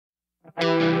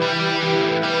Welcome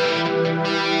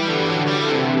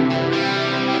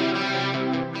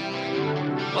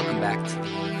back to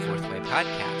the Fourth Way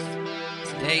Podcast.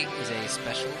 Today is a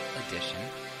special edition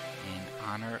in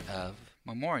honor of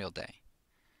Memorial Day.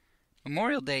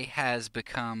 Memorial Day has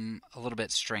become a little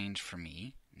bit strange for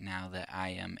me now that I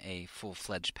am a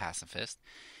full-fledged pacifist.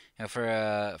 For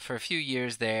a few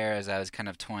years there, as I was kind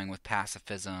of toying with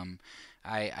pacifism,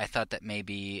 I thought that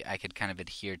maybe I could kind of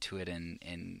adhere to it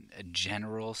in a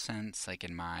general sense, like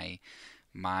in my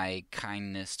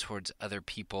kindness towards other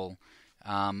people.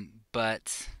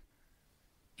 But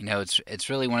it's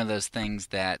really one of those things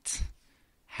that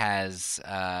has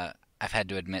I've had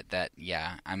to admit that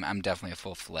I'm definitely a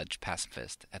full-fledged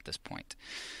pacifist at this point.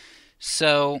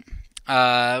 So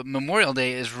Memorial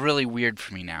Day is really weird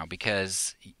for me now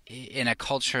because in a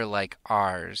culture like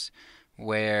ours,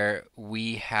 where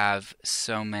we have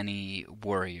so many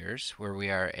warriors, where we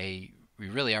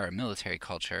really are a military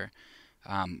culture,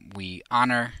 we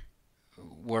honor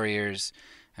warriors.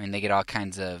 I mean, they get all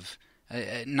kinds of,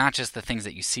 not just the things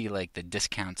that you see, like the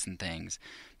discounts and things,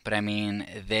 but I mean,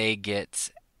 they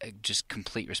get just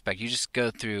complete respect. You just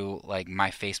go through, like, my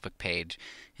Facebook page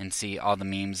and see all the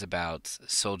memes about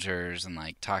soldiers and,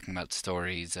 like, talking about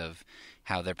stories of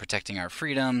how they're protecting our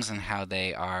freedoms and how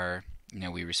they are,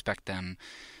 we respect them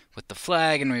with the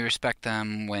flag and we respect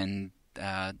them when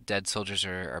dead soldiers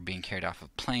are being carried off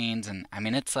of planes. And, I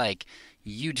mean, it's like,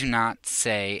 you do not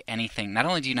say anything, not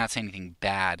only do you not say anything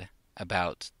bad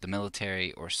about the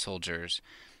military or soldiers,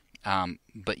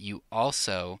 but you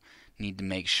also need to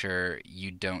make sure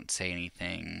you don't say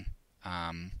anything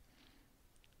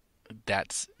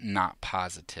that's not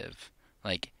positive.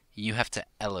 Like, you have to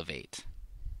elevate.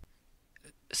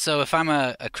 So if I'm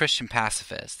a Christian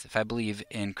pacifist, if I believe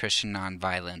in Christian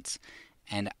nonviolence,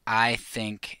 and I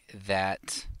think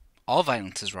that all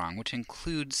violence is wrong, which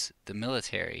includes the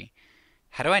military,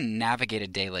 how do I navigate a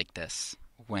day like this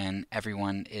when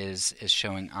everyone is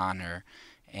showing honor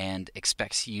and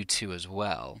expects you to as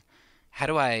well? How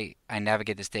do I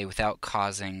navigate this day without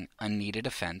causing unneeded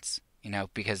offense?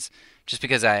 Because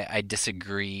I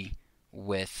disagree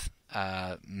with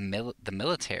the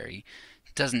military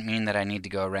doesn't mean that I need to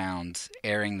go around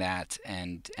airing that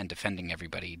and defending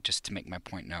everybody just to make my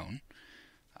point known.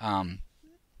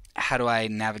 How do I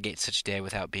navigate such a day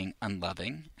without being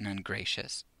unloving and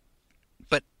ungracious?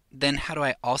 But then how do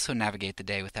I also navigate the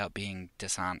day without being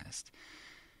dishonest?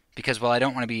 Because while I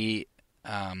don't want to be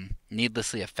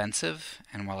needlessly offensive,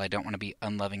 and while I don't want to be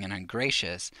unloving and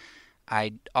ungracious,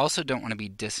 I also don't want to be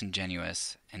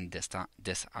disingenuous and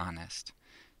dishonest.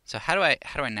 So how do I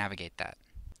navigate that?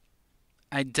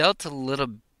 I dealt a little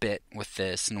bit with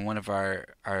this in one of our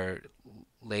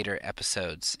later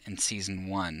episodes in season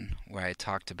 1, where I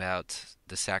talked about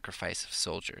the sacrifice of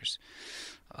soldiers.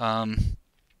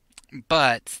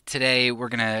 But today we're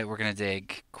gonna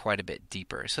dig quite a bit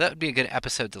deeper. So that would be a good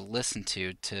episode to listen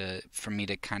to for me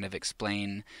to kind of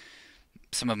explain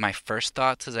some of my first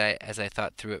thoughts as I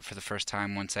thought through it for the first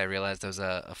time once I realized I was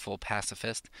a full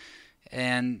pacifist,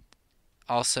 and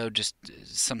also just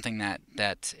something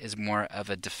that is more of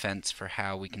a defense for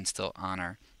how we can still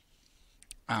honor.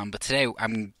 But today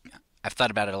I've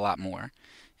thought about it a lot more,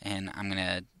 and I'm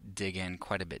gonna dig in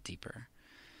quite a bit deeper.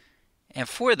 And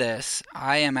for this,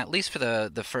 I am, at least for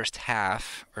the first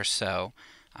half or so,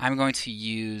 I'm going to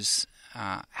use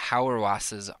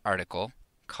Hauerwas's article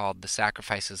called The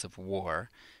Sacrifices of War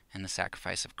and the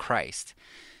Sacrifice of Christ.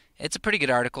 It's a pretty good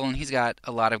article, and he's got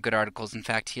a lot of good articles. In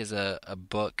fact, he has a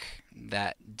book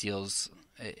that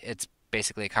it's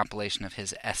basically a compilation of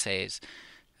his essays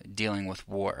dealing with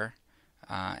war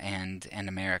and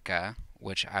America,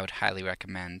 which I would highly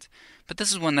recommend. But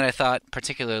this is one that I thought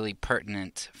particularly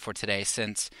pertinent for today,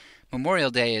 since Memorial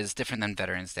Day is different than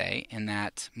Veterans Day in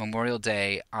that Memorial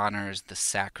Day honors the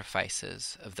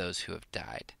sacrifices of those who have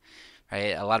died.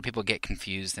 Right? A lot of people get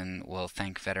confused and will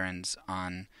thank veterans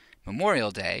on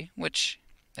Memorial Day, which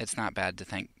it's not bad to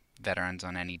thank veterans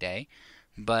on any day,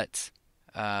 but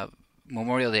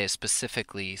Memorial Day is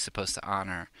specifically supposed to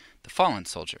honor the fallen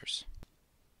soldiers.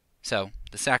 So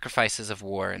the sacrifices of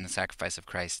war and the sacrifice of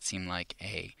Christ seem like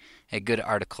a good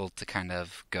article to kind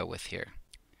of go with here.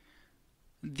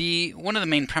 One of the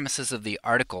main premises of the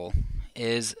article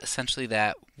is essentially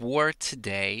that war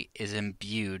today is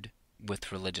imbued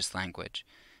with religious language.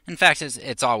 In fact,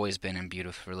 it's always been imbued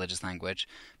with religious language,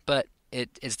 but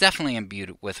it is definitely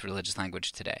imbued with religious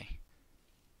language today.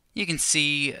 You can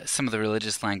see some of the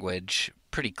religious language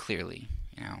pretty clearly.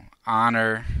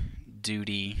 Honor,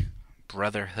 duty,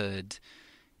 brotherhood,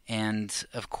 and,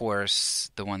 of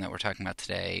course, the one that we're talking about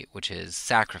today, which is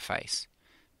sacrifice.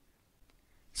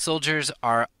 Soldiers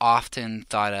are often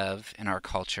thought of in our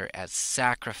culture as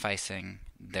sacrificing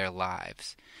their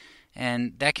lives.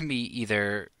 And that can be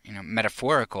either,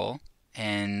 metaphorical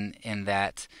in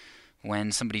that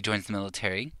when somebody joins the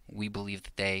military, we believe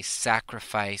that they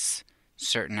sacrifice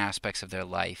certain aspects of their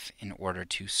life in order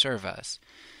to serve us.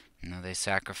 They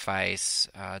sacrifice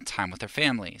time with their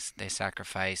families. They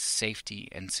sacrifice safety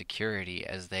and security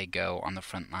as they go on the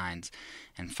front lines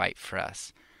and fight for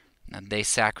us. They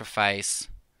sacrifice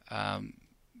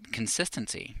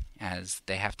consistency as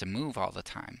they have to move all the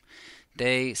time.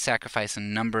 They sacrifice a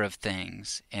number of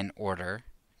things in order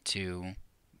to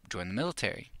join the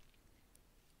military.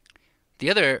 The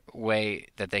other way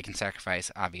that they can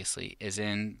sacrifice, obviously, is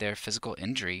in their physical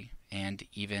injury and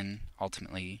even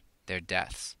ultimately their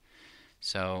deaths.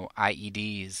 So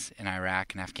IEDs in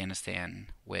Iraq and Afghanistan,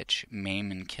 which maim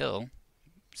and kill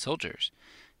soldiers,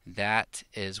 that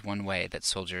is one way that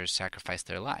soldiers sacrifice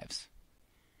their lives.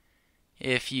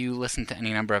 If you listen to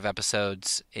any number of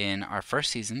episodes in our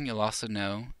first season, you'll also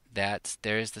know that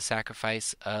there is the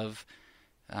sacrifice of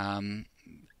the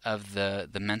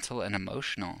mental and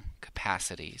emotional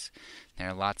capacities. There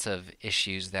are lots of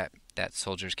issues that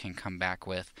soldiers can come back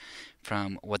with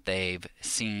from what they've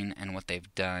seen and what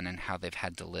they've done and how they've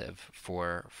had to live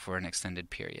for an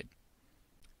extended period.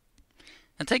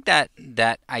 Now take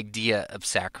that idea of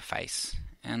sacrifice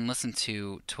and listen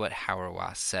to what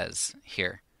Hauerwas says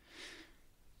here.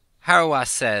 Hauerwas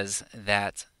says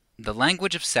that the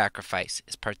language of sacrifice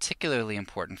is particularly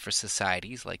important for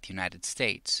societies like the United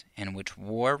States, in which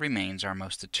war remains our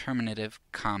most determinative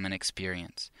common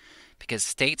experience, because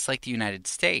states like the United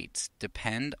States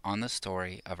depend on the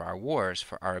story of our wars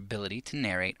for our ability to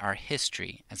narrate our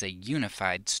history as a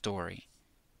unified story.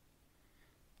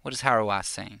 What is Hauerwas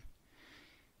saying?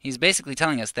 He's basically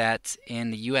telling us that in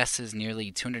the U.S.'s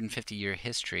nearly 250-year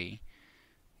history,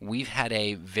 we've had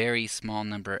a very small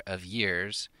number of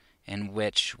years in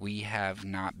which we have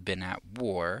not been at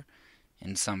war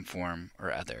in some form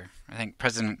or other. I think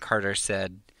President Carter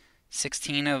said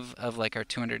 16 of like our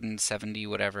 270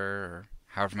 whatever or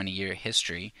however many year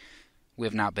history, we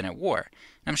have not been at war.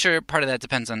 And I'm sure part of that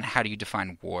depends on how do you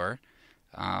define war.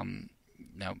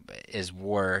 Is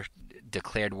war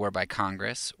declared war by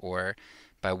Congress, or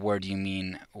by war do you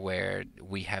mean where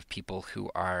we have people who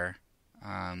are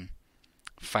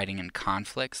fighting in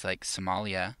conflicts? Like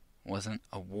Somalia wasn't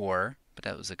a war, but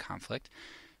that was a conflict.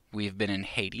 We've been in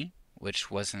Haiti, which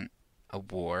wasn't a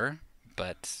war,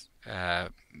 but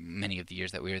many of the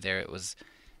years that we were there, it was,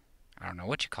 I don't know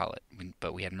what you call it,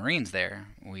 but we had Marines there.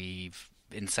 We've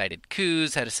incited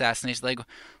coups, had assassinations. Like,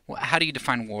 how do you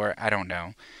define war? I don't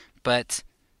know. But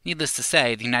needless to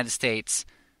say, the United States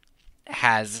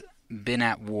has been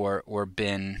at war or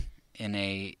been in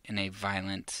a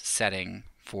violent setting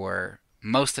for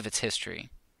most of its history.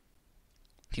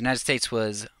 The United States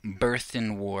was birthed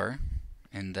in war,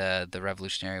 in the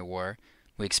Revolutionary War.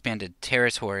 We expanded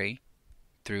territory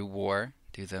through war,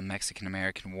 through the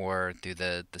Mexican-American War, through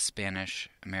the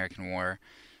Spanish-American War,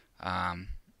 I'm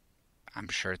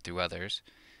sure through others.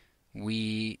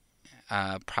 We,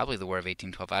 probably the War of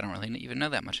 1812, I don't really even know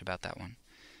that much about that one.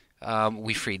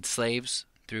 We freed slaves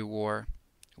through war.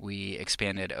 We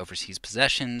expanded overseas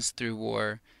possessions through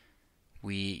war.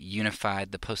 We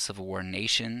unified the post-Civil War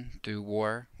nation through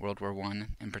war, World War I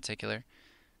in particular.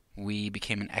 We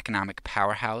became an economic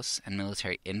powerhouse and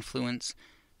military influence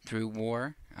through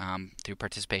war, through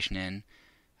participation in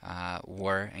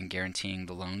war and guaranteeing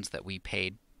the loans that we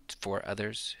paid for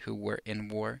others who were in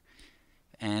war.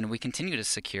 And we continue to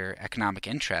secure economic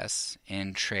interests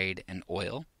in trade and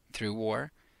oil through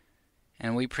war.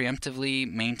 And we preemptively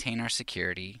maintain our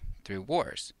security through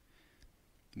wars.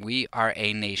 We are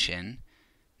a nation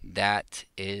that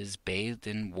is bathed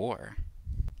in war.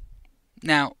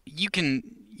 Now, you can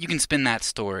spin that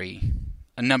story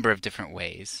a number of different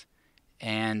ways,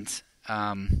 and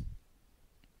the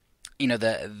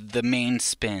main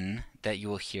spin that you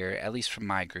will hear, at least from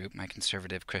my group, my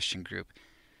conservative Christian group,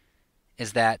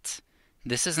 is that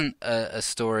this isn't a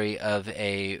story of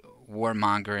a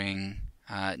warmongering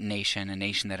nation, a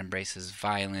nation that embraces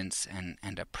violence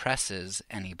and oppresses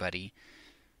anybody,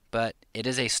 but it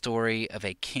is a story of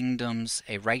a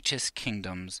righteous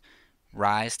kingdom's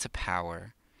rise to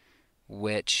power,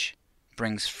 which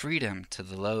brings freedom to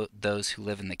those who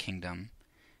live in the kingdom,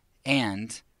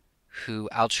 and who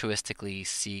altruistically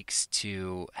seeks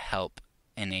to help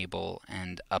enable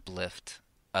and uplift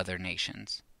other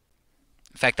nations.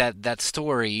 In fact, that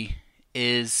story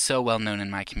is so well known in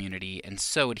my community and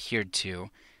so adhered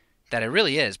to that it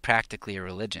really is practically a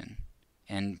religion.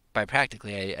 And by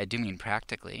practically, I do mean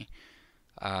practically.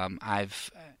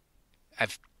 I've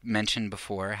mentioned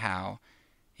before how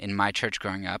in my church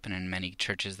growing up and in many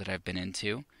churches that I've been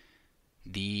into,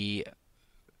 the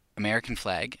American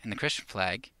flag and the Christian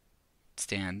flag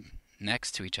stand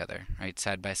next to each other, right,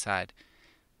 side by side,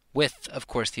 with, of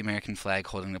course, the American flag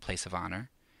holding the place of honor.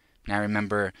 And I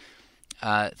remember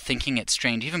thinking it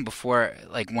strange, even before,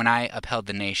 like when I upheld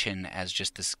the nation as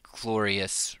just this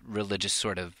glorious religious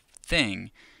sort of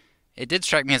thing, it did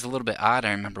strike me as a little bit odd.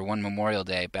 I remember one Memorial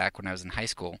Day back when I was in high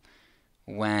school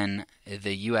when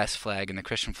the U.S. flag and the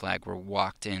Christian flag were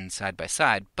walked in side by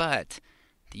side, but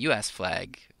the U.S.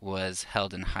 flag was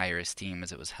held in higher esteem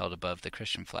as it was held above the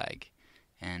Christian flag,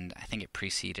 and I think it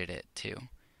preceded it too.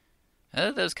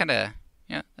 That was kind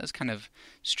of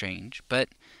strange, but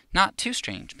not too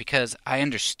strange because I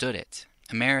understood it.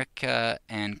 America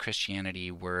and Christianity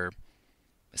were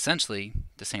essentially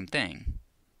the same thing.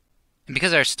 And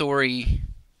because our story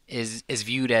is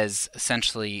viewed as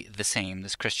essentially the same,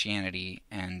 this Christianity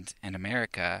and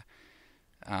America,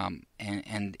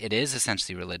 and it is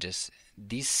essentially religious,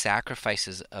 these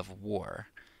sacrifices of war,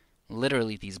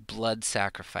 literally these blood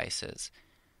sacrifices,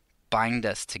 bind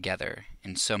us together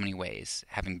in so many ways,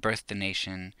 having birthed the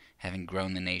nation, having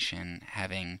grown the nation,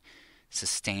 having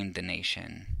sustained the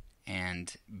nation,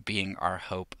 and being our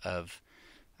hope of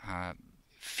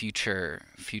future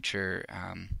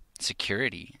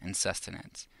security and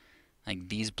sustenance. Like,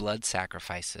 these blood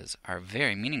sacrifices are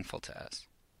very meaningful to us.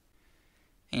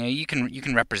 You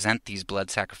can represent these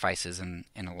blood sacrifices in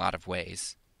a lot of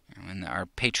ways. In our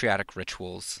patriotic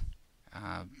rituals,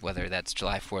 whether that's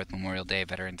July 4th, Memorial Day,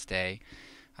 Veterans Day,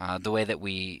 the way that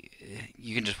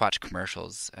you can just watch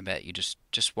commercials. I bet you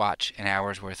just watch an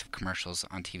hour's worth of commercials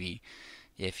on TV,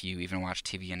 if you even watch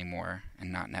TV anymore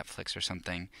and not Netflix or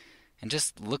something, and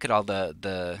just look at all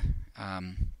the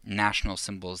national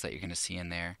symbols that you're going to see in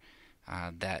there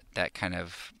that kind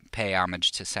of pay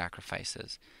homage to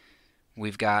sacrifices.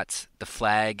 We've got the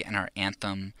flag and our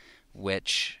anthem,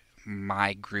 which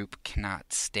my group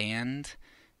cannot stand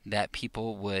that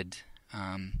people would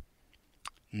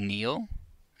kneel,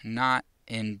 not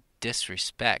in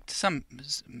disrespect.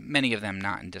 Many of them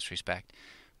not in disrespect,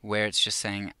 where it's just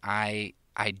saying, I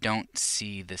don't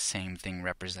see the same thing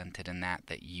represented in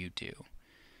that you do.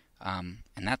 And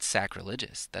that's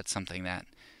sacrilegious. That's something that,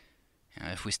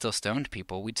 if we still stoned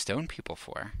people, we'd stone people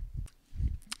for.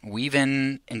 We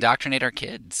even indoctrinate our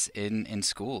kids in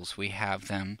schools. We have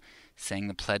them saying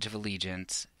the Pledge of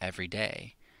Allegiance every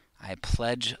day. I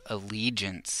pledge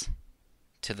allegiance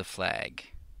to the flag.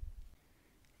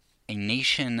 A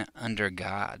nation under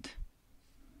God.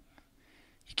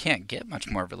 You can't get much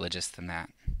more religious than that.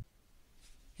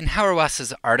 In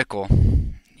Hauerwas' article,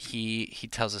 he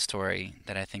tells a story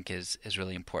that I think is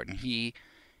really important.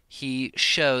 He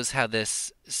shows how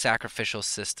this sacrificial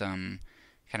system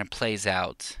kind of plays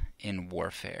out in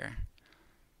warfare.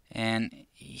 And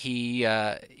he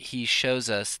shows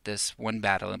us this one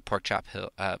battle in Pork Chop Hill,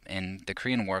 in the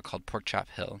Korean War, called Pork Chop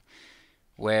Hill,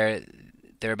 where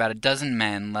there are about a dozen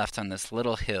men left on this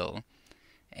little hill,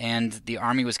 and the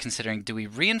army was considering, do we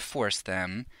reinforce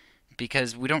them?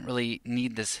 Because we don't really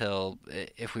need this hill.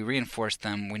 If we reinforce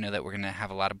them, we know that we're going to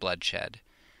have a lot of bloodshed.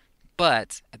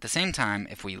 But at the same time,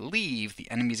 if we leave,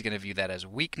 the enemy's going to view that as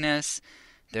weakness.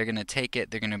 They're going to take it.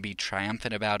 They're going to be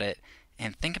triumphant about it.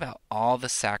 And think about all the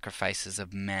sacrifices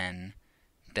of men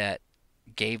that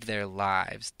gave their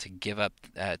lives to give up,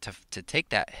 to take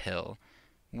that hill.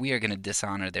 We are going to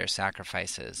dishonor their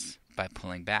sacrifices by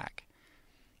pulling back.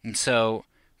 And so,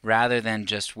 rather than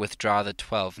just withdraw the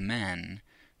 12 men,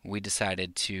 we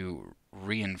decided to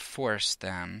reinforce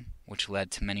them, which led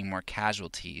to many more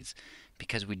casualties,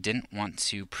 because we didn't want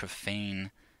to profane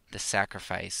the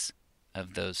sacrifice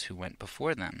of those who went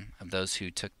before them, of those who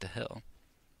took the hill.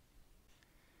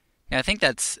 Now, I think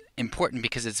that's important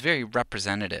because it's very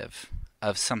representative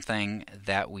of something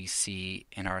that we see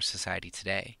in our society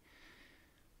today.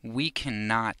 We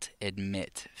cannot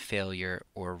admit failure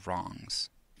or wrongs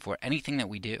for anything that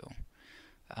we do.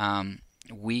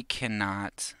 We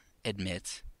cannot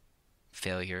admit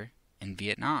failure in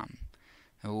Vietnam.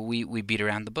 We beat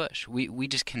around the bush. We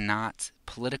just cannot,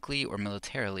 politically or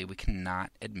militarily, we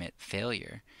cannot admit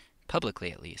failure,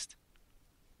 publicly at least.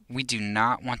 We do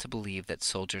not want to believe that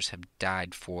soldiers have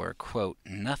died for, quote,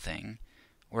 nothing,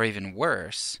 or even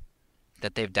worse,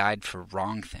 that they've died for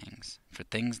wrong things, for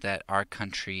things that our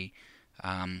country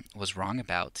was wrong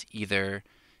about, either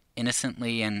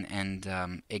innocently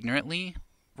and ignorantly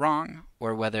wrong,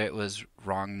 or whether it was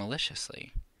wrong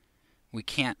maliciously. We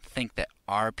can't think that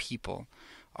our people,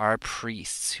 our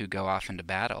priests who go off into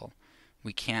battle,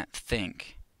 we can't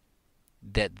think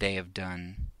that they have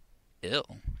done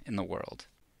ill in the world.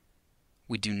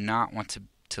 We do not want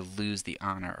to lose the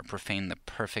honor or profane the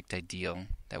perfect ideal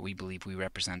that we believe we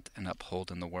represent and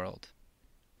uphold in the world.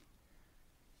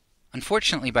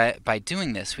 Unfortunately, by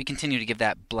doing this, we continue to give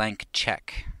that blank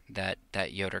check that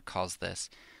Yoder calls this,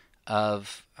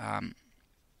 of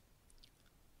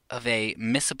a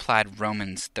misapplied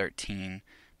Romans 13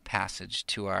 passage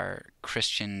to our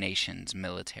Christian nation's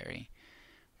military,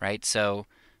 right? So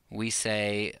we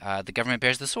say the government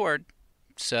bears the sword,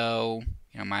 so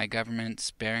my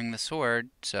government's bearing the sword,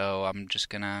 so I'm just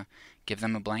gonna give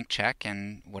them a blank check,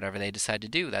 and whatever they decide to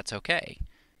do, that's okay.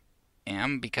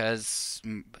 And because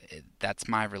that's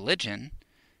my religion,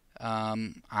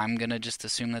 I'm gonna just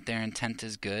assume that their intent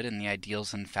is good and the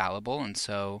ideal's infallible, and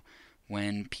so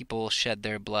when people shed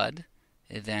their blood,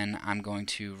 then I'm going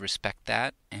to respect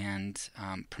that and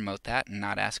promote that and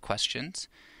not ask questions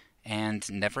and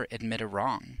never admit a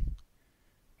wrong.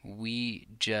 We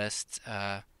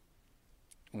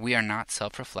are not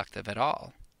self-reflective at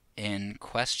all in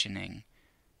questioning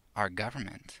our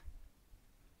government,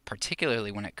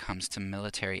 particularly when it comes to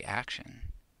military action,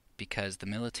 because the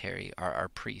military are our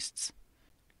priests.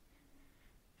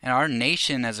 And our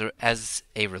nation as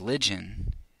a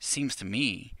religion seems to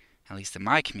me, at least in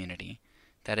my community,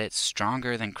 that it's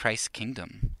stronger than Christ's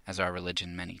kingdom as our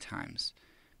religion many times,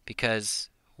 because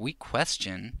we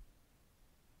question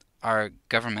our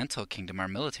governmental kingdom, our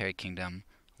military kingdom,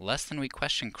 less than we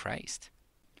question Christ.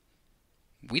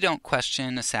 We don't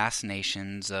question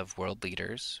assassinations of world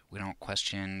leaders. We don't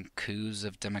question coups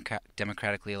of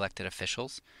democratically elected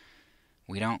officials.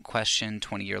 We don't question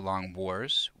 20-year-long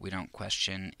wars. We don't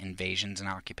question invasions and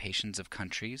occupations of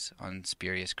countries on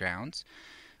spurious grounds.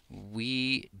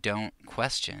 We don't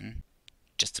question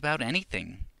just about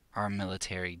anything our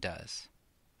military does,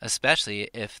 especially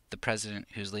if the president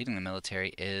who's leading the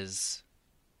military is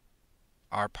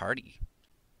our party.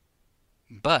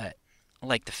 But,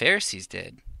 like the Pharisees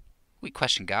did, we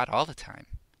question God all the time.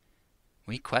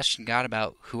 We question God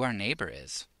about who our neighbor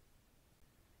is.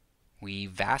 We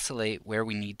vacillate where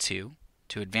we need to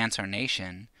advance our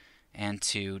nation and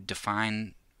to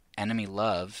define enemy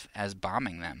love as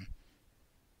bombing them.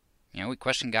 We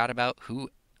question God about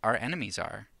who our enemies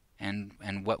are and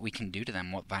what we can do to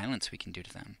them, what violence we can do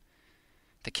to them.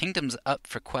 The kingdom's up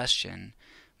for question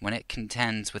when it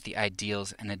contends with the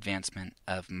ideals and advancement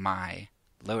of my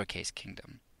lowercase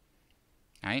kingdom.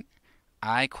 Right?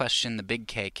 I question the big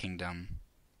K kingdom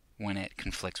when it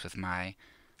conflicts with my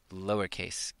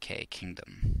lowercase k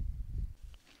kingdom.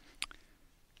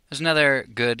 There's another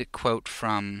good quote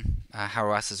from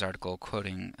Hauerwas' article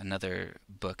quoting another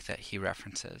book that he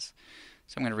references.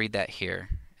 So I'm going to read that here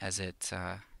as it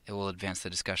will advance the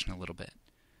discussion a little bit.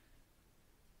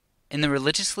 In the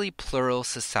religiously plural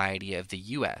society of the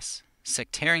U.S.,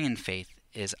 sectarian faith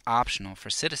is optional for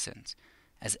citizens.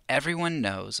 As everyone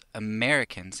knows,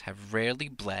 Americans have rarely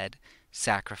bled,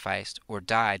 sacrificed, or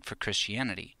died for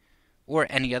Christianity, or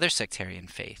any other sectarian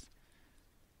faith.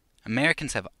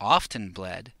 Americans have often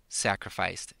bled,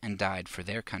 sacrificed, and died for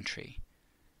their country.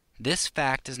 This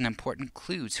fact is an important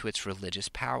clue to its religious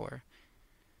power.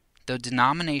 Though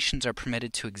denominations are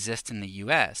permitted to exist in the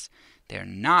U.S., they are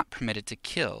not permitted to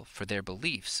kill, for their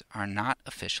beliefs are not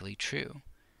officially true.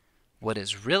 What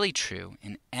is really true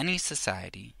in any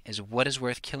society is what is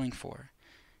worth killing for,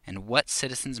 and what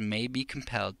citizens may be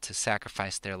compelled to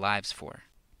sacrifice their lives for.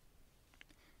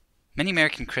 Many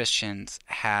American Christians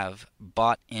have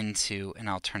bought into an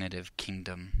alternative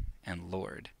kingdom and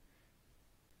Lord.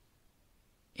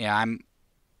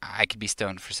 I could be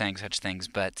stoned for saying such things,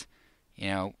 but,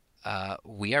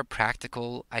 we are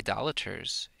practical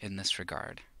idolaters in this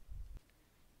regard.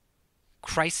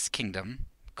 Christ's kingdom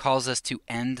calls us to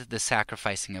end the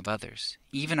sacrificing of others,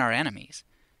 even our enemies,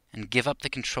 and give up the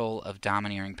control of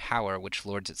domineering power which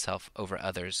lords itself over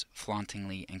others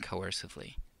flauntingly and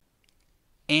coercively.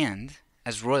 And,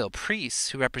 as royal priests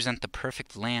who represent the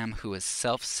perfect Lamb who is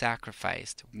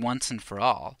self-sacrificed once and for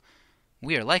all,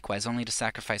 we are likewise only to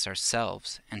sacrifice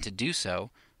ourselves, and to do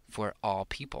so for all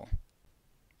people.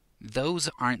 Those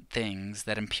aren't things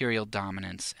that imperial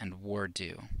dominance and war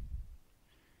do.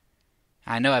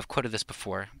 I know I've quoted this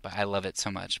before, but I love it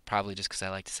so much, probably just because I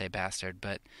like to say bastard,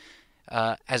 but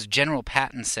as General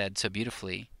Patton said so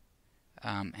beautifully,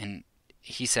 and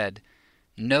he said,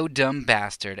 "No dumb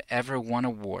bastard ever won a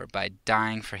war by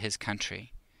dying for his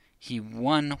country. He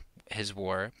won his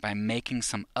war by making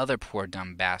some other poor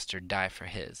dumb bastard die for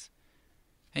his."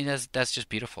 And that's just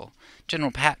beautiful.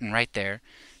 General Patton right there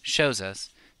shows us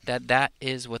that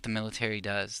is what the military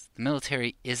does. The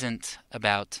military isn't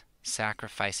about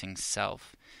sacrificing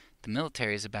self. The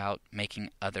military is about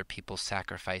making other people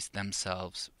sacrifice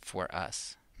themselves for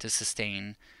us to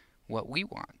sustain what we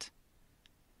want.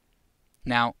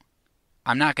 Now,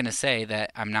 I'm not going to say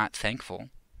that I'm not thankful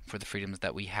for the freedoms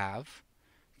that we have,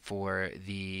 for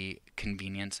the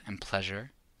convenience and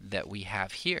pleasure that we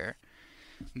have here.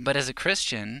 But as a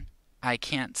Christian, I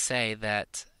can't say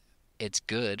that it's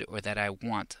good or that I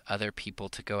want other people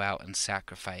to go out and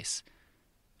sacrifice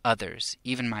others,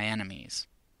 even my enemies,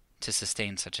 to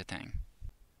sustain such a thing.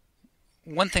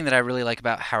 One thing that I really like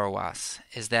about Hauerwas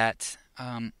is that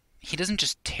he doesn't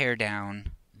just tear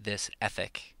down this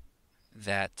ethic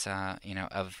that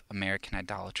of American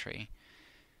idolatry.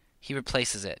 He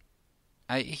replaces it.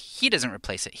 He doesn't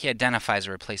replace it. He identifies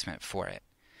a replacement for it.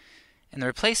 And the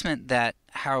replacement that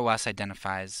Hauerwas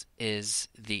identifies is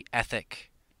the ethic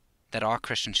that all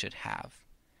Christians should have,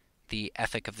 the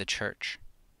ethic of the church.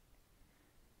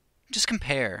 Just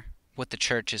compare what the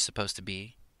church is supposed to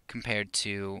be compared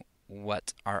to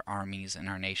what our armies and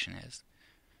our nation is.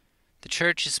 The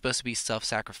church is supposed to be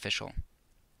self-sacrificial,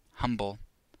 humble,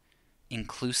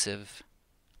 inclusive,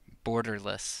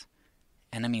 borderless,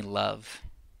 enemy love.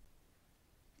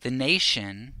 The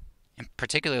nation, and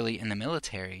particularly in the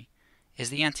military, is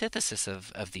the antithesis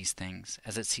of these things,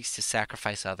 as it seeks to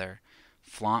sacrifice other,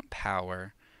 flaunt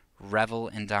power, revel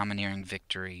in domineering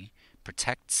victory,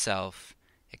 protect self,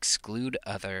 exclude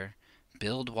other,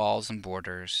 build walls and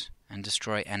borders, and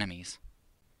destroy enemies.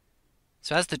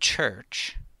 So as the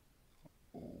church,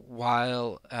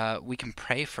 while we can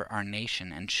pray for our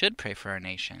nation and should pray for our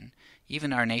nation,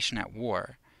 even our nation at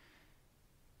war,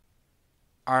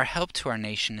 our help to our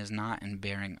nation is not in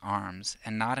bearing arms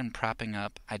and not in propping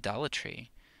up idolatry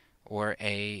or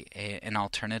an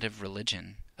alternative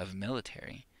religion of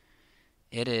military.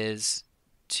 It is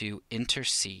to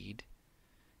intercede,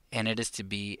 and it is to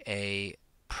be a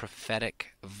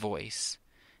prophetic voice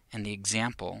and the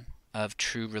example of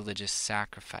true religious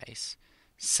sacrifice,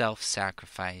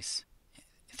 self-sacrifice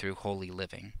through holy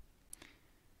living.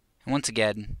 And once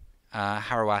again,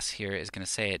 Hauerwas here is going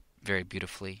to say it very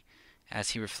beautifully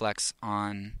as he reflects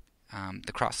on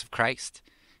the cross of Christ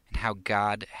and how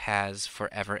God has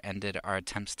forever ended our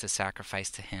attempts to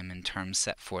sacrifice to him in terms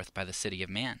set forth by the city of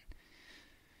man.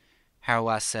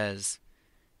 Hauerwas says,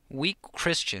 "We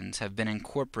Christians have been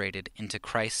incorporated into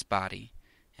Christ's body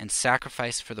and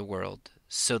sacrificed for the world,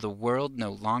 so the world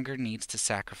no longer needs to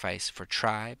sacrifice for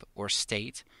tribe or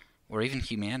state or even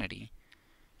humanity.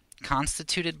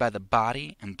 Constituted by the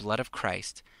body and blood of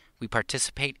Christ, we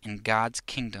participate in God's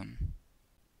kingdom,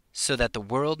 so that the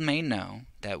world may know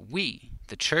that we,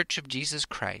 the Church of Jesus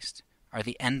Christ, are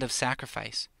the end of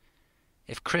sacrifice.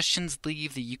 If Christians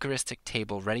leave the Eucharistic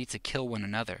table ready to kill one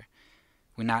another,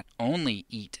 we not only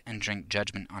eat and drink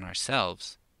judgment on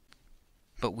ourselves,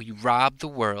 but we rob the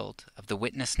world of the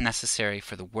witness necessary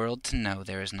for the world to know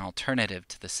there is an alternative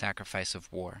to the sacrifice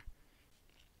of war."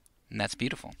 And that's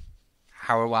beautiful.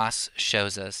 Hauerwas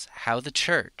shows us how the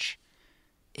church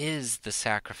is the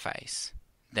sacrifice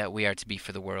that we are to be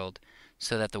for the world,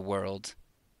 so that the world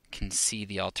can see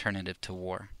the alternative to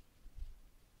war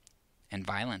and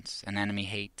violence and enemy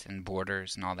hate and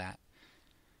borders and all that.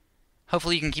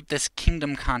 Hopefully you can keep this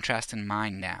kingdom contrast in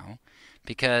mind now,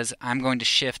 because I'm going to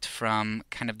shift from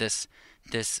kind of this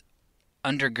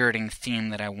undergirding theme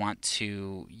that I want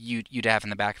you to have in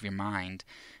the back of your mind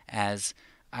as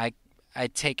I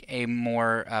take a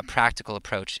more practical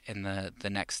approach in the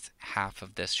next half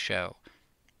of this show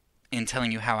in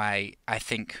telling you how I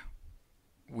think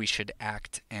we should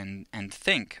act and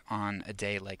think on a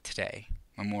day like today,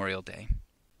 Memorial Day.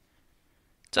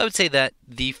 So I would say that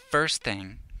the first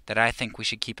thing that I think we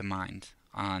should keep in mind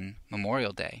on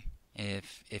Memorial Day,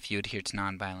 if you adhere to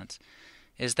nonviolence,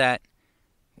 is that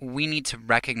we need to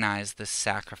recognize the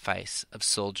sacrifice of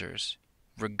soldiers,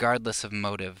 regardless of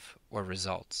motive or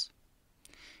results.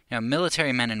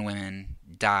 Military men and women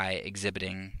die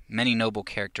exhibiting many noble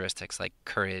characteristics like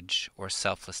courage or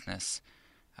selflessness,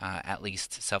 at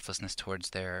least selflessness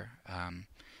towards their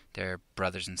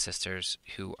brothers and sisters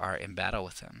who are in battle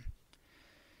with them.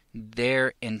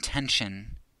 Their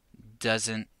intention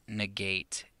doesn't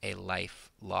negate a life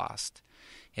lost.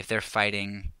 If they're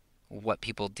fighting what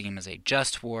people deem as a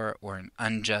just war or an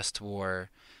unjust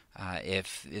war,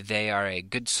 if they are a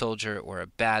good soldier or a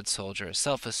bad soldier, a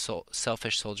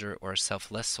selfish soldier or a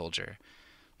selfless soldier,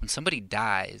 when somebody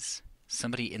dies,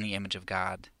 somebody in the image of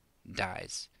God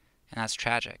dies, and that's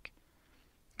tragic.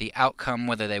 The outcome,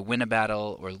 whether they win a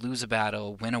battle or lose a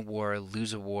battle, win a war,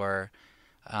 lose a war,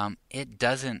 it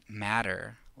doesn't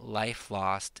matter. Life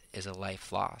lost is a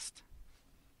life lost.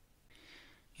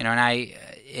 And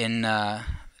in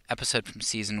episode from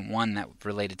season 1 that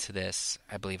related to this,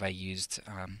 I believe I used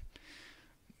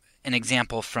an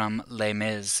example from Les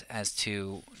Mis as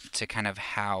to kind of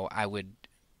how I would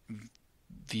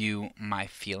view my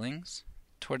feelings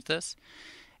towards this.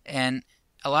 And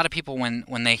a lot of people,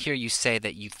 when they hear you say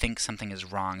that you think something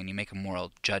is wrong and you make a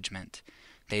moral judgment,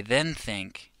 they then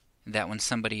think that when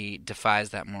somebody defies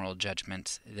that moral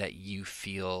judgment, that you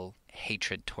feel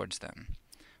hatred towards them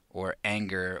or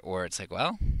anger, or it's like,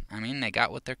 well, I mean, they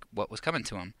got what was coming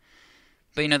to them.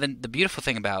 But the beautiful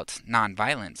thing about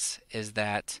nonviolence is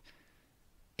that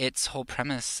its whole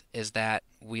premise is that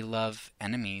we love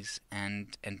enemies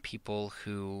and people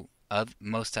who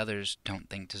most others don't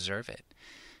think deserve it.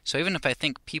 So even if I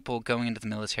think people going into the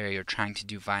military or trying to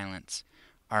do violence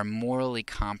are morally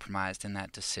compromised in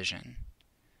that decision,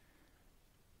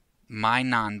 my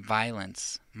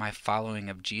nonviolence, my following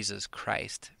of Jesus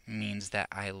Christ, means that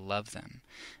I love them.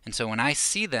 And so when I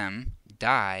see them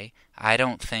die, I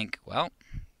don't think, well,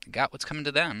 got what's coming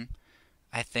to them.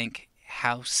 I think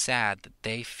how sad that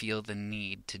they feel the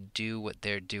need to do what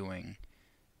they're doing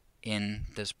in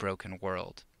this broken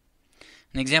world.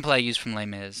 An example I use from Les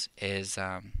Mis is,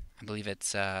 I believe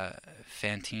it's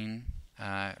Fantine.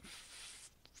 I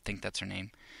think that's her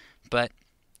name. But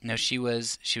she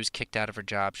was kicked out of her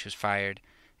job. She was fired,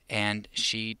 and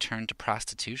she turned to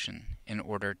prostitution in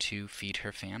order to feed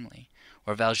her family.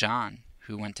 Or Valjean,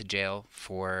 who went to jail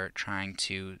for trying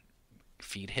to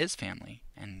feed his family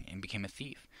and became a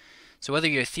thief. So whether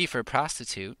you're a thief or a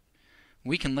prostitute,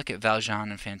 we can look at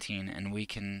Valjean and Fantine, and we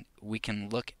can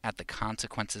look at the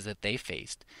consequences that they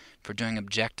faced for doing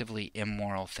objectively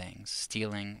immoral things,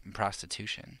 stealing and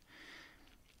prostitution.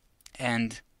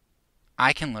 And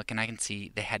I can look and I can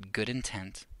see they had good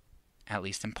intent, at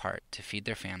least in part, to feed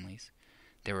their families.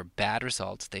 There were bad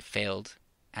results. They failed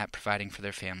at providing for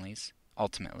their families,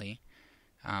 ultimately,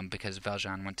 because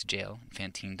Valjean went to jail and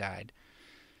Fantine died.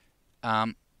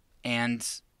 And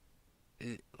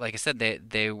like I said,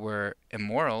 they were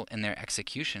immoral in their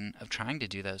execution of trying to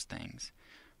do those things.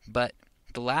 But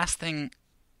the last thing,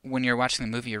 when you're watching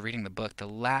the movie or reading the book, the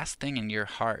last thing in your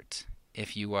heart,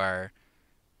 if you are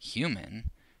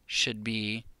human, should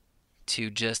be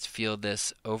to just feel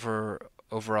this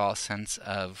overall sense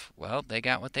of, well, they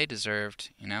got what they deserved,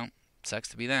 sucks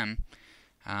to be them.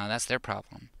 That's their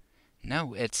problem.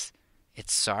 No, it's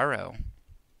sorrow.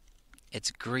 It's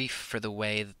grief for the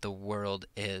way that the world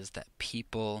is, that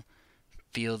people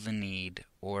feel the need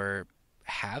or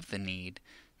have the need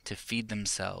to feed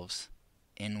themselves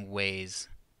in ways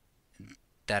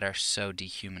that are so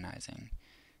dehumanizing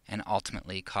and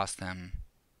ultimately cost them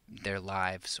their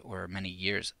lives or many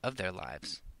years of their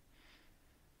lives.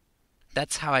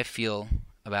 That's how I feel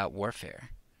about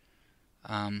warfare.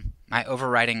 My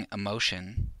overriding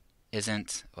emotion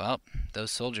isn't, well,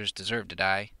 those soldiers deserve to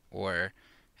die, or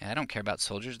I don't care about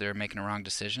soldiers. They're making a wrong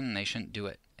decision and they shouldn't do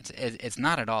it. It's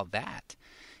not at all that.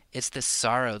 It's this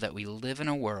sorrow that we live in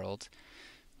a world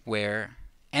where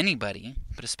anybody,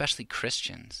 but especially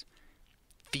Christians,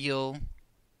 feel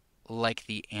like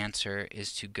the answer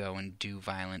is to go and do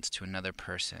violence to another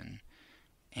person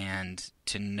and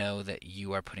to know that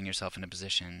you are putting yourself in a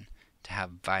position to have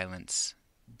violence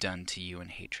done to you and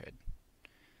hatred.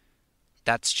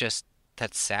 That's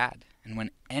sad. And when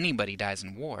anybody dies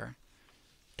in war,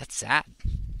 that's sad.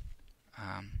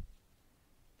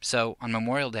 So on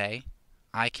Memorial Day,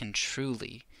 I can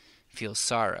truly feel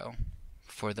sorrow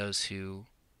for those who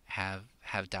have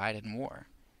died in war.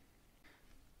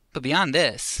 But beyond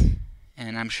this,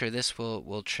 and I'm sure this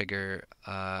will trigger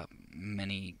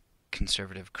many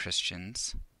conservative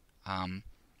Christians, on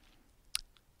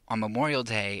Memorial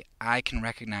Day, I can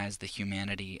recognize the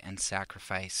humanity and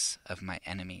sacrifice of my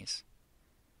enemies.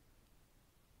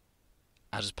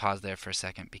 I'll just pause there for a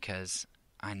second because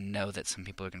I know that some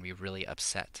people are going to be really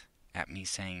upset at me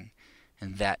saying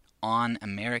that on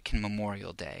American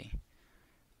Memorial Day,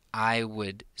 I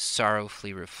would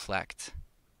sorrowfully reflect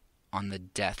on the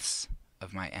deaths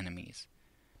of my enemies.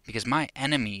 Because my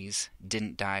enemies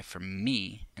didn't die for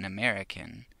me, an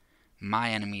American. My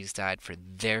enemies died for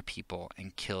their people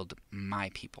and killed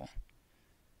my people.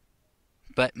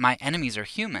 But my enemies are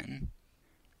human,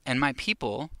 and my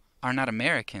people are not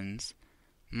Americans.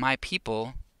 My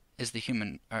people is the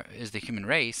human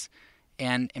race,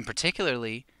 and in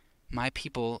particularly, my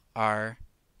people are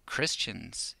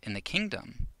Christians in the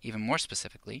kingdom, even more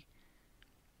specifically.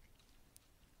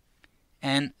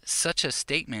 And such a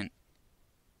statement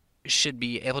should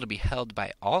be able to be held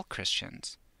by all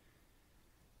Christians.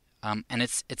 And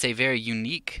it's a very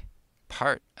unique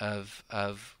part of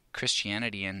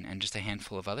Christianity and just a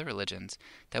handful of other religions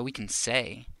that we can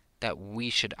say that we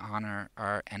should honor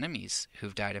our enemies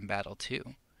who've died in battle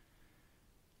too.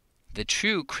 The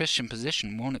true Christian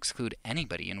position won't exclude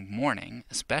anybody in mourning,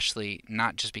 especially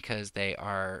not just because they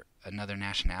are another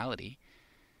nationality.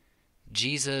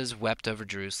 Jesus wept over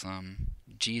Jerusalem.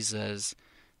 Jesus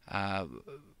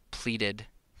pleaded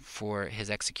for his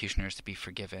executioners to be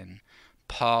forgiven.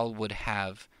 Paul would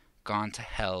have gone to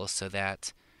hell so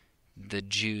that the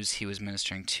Jews he was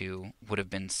ministering to would have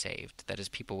been saved, that his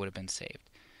people would have been saved,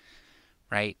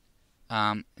 right?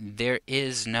 There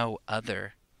is no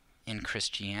other in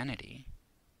Christianity.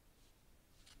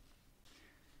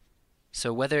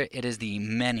 So whether it is the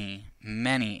many,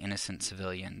 many innocent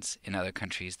civilians in other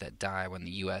countries that die when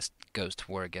the U.S. goes to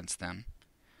war against them,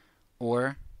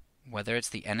 or whether it's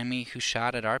the enemy who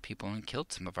shot at our people and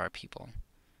killed some of our people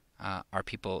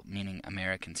meaning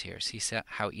Americans here. See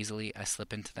how easily I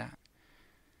slip into that?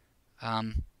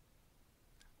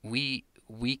 We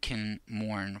can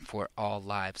mourn for all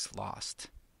lives lost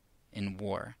in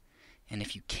war. And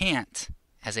if you can't,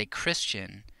 as a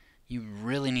Christian, you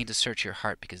really need to search your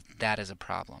heart, because that is a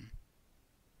problem.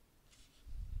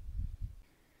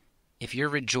 If you're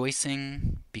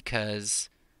rejoicing because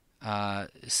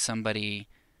somebody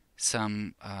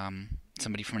from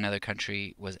another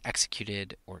country was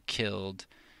executed or killed,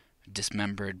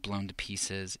 dismembered, blown to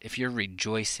pieces, if you're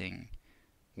rejoicing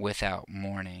without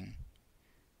mourning,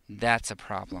 that's a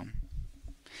problem.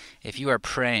 If you are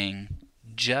praying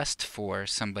just for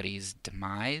somebody's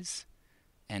demise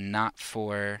and not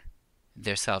for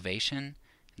their salvation,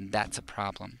 that's a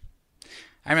problem.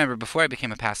 I remember before I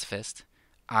became a pacifist,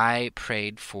 I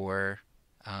prayed for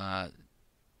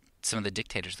some of the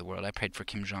dictators of the world. I prayed for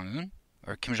Kim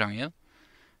Jong-il.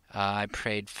 I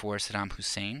prayed for Saddam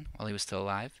Hussein while he was still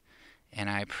alive. And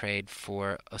I prayed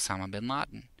for Osama bin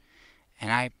Laden.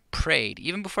 And I prayed,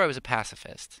 even before I was a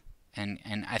pacifist, and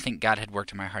I think God had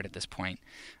worked in my heart at this point,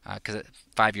 because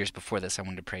 5 years before this I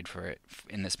wanted to pray for it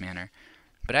in this manner.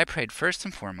 But I prayed first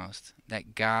and foremost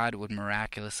that God would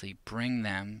miraculously bring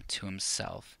them to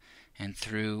himself, and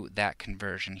through that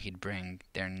conversion he'd bring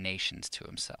their nations to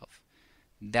himself.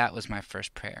 That was my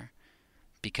first prayer,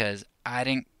 because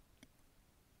I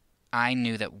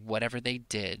knew that whatever they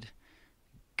did,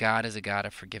 God is a God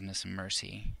of forgiveness and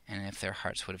mercy, and if their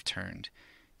hearts would have turned,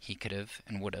 he could have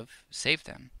and would have saved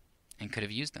them and could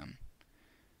have used them.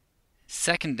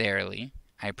 Secondarily,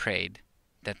 I prayed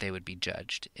that they would be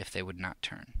judged if they would not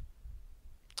turn.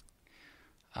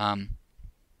 And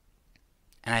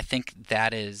I think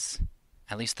that is,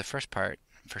 at least the first part,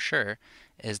 for sure,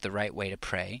 is the right way to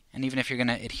pray. And even if you're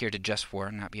going to adhere to just war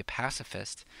and not be a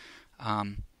pacifist,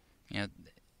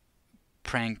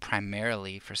 praying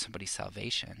primarily for somebody's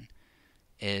salvation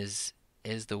is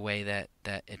the way that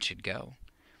it should go.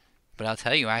 But I'll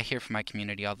tell you, I hear from my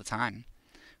community all the time.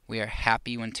 We are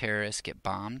happy when terrorists get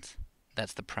bombed.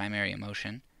 That's the primary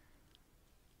emotion.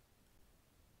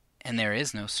 And there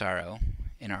is no sorrow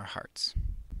in our hearts.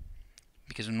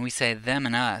 Because when we say them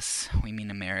and us, we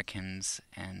mean Americans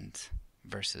and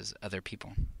versus other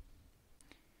people.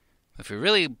 If we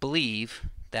really believe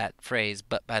that phrase,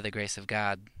 but by the grace of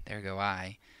God, there go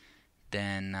I,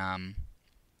 then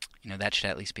that should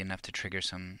at least be enough to trigger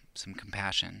some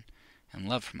compassion and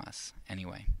love from us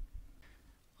anyway.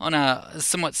 On a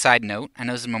somewhat side note, I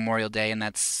know this is Memorial Day and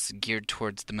that's geared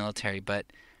towards the military, but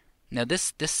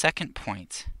this second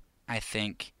point, I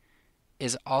think,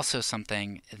 is also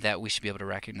something that we should be able to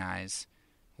recognize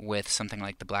with something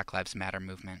like the Black Lives Matter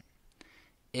movement.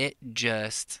 It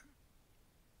just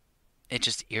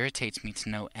irritates me to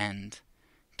no end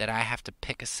that I have to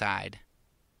pick a side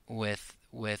with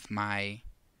my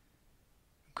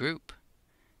group,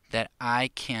 that I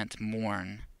can't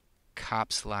mourn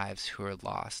cops' lives who are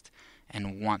lost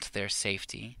and want their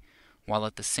safety, while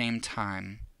at the same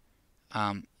time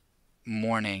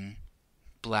mourning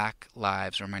black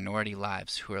lives or minority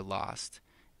lives who are lost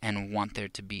and want there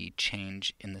to be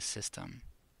change in the system.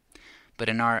 But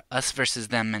in our us versus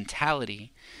them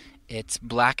mentality, it's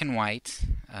black and white,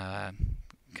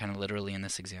 kind of literally in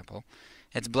this example.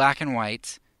 It's black and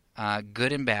white,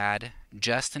 good and bad,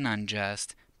 just and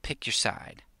unjust, pick your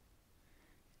side.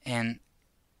 And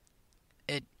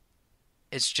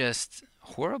it's just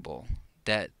horrible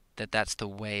that that's the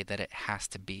way that it has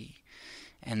to be.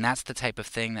 And that's the type of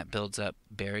thing that builds up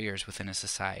barriers within a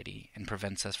society and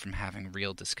prevents us from having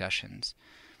real discussions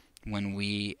when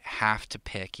we have to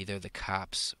pick either the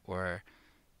cops or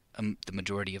the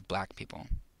majority of black people.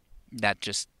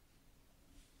 That's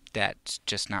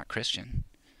just not Christian.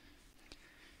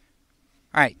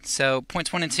 Alright, so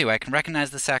points 1 and 2. I can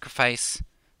recognize the sacrifice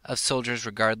of soldiers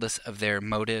regardless of their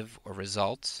motive or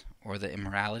results or the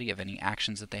immorality of any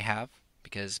actions that they have,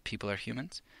 because people are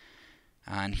humans,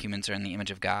 and humans are in the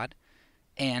image of God.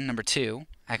 And number 2,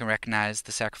 I can recognize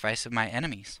the sacrifice of my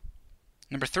enemies.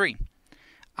 Number 3,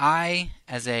 I,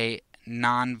 as a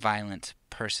non-violent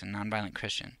person, non-violent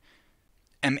Christian,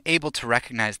 am able to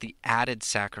recognize the added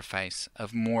sacrifice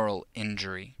of moral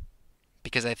injury,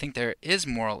 because I think there is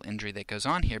moral injury that goes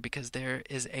on here, because there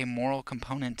is a moral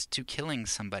component to killing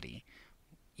somebody,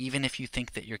 even if you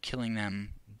think that you're killing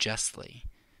them justly.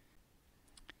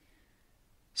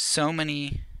 So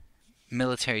many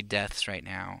military deaths right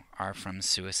now are from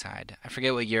suicide. I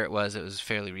forget what year it was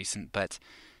fairly recent, but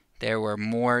there were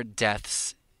more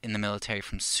deaths in the military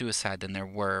from suicide than there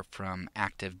were from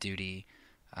active duty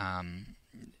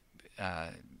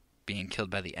being killed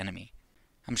by the enemy.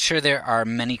 I'm sure there are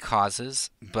many causes,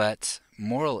 but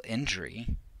moral injury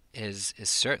is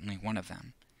certainly one of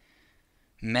them.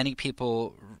 Many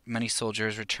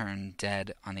soldiers return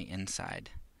dead on the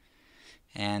inside.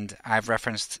 And I've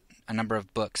referenced a number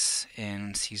of books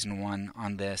in Season 1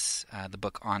 on this. The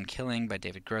book On Killing by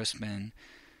David Grossman.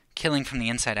 Killing from the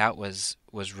Inside Out was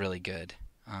really good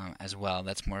as well.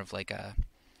 That's more of like a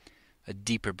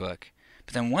deeper book.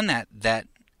 But then one that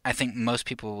I think most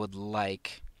people would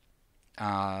like,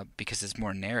 because it's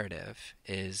more narrative,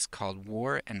 is called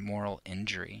War and Moral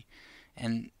Injury.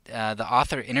 And the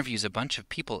author interviews a bunch of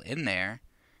people in there,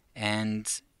 and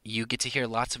you get to hear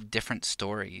lots of different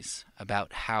stories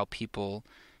about how people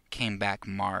came back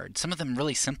marred. Some of them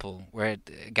really simple, where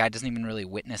a guy doesn't even really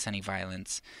witness any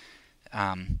violence,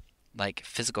 like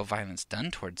physical violence done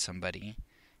towards somebody.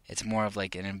 It's more of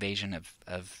like an invasion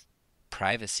of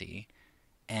privacy,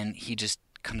 and he just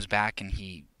comes back and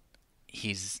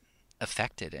he's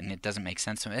affected, and it doesn't make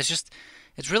sense to him.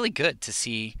 It's really good to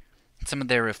see some of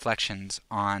their reflections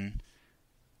on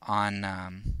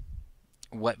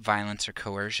what violence or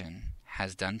coercion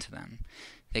has done to them.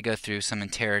 They go through some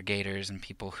interrogators and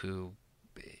people who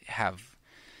have,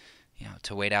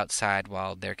 to wait outside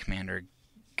while their commander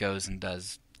goes and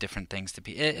does different things to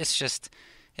people.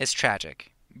 It's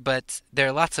tragic. But there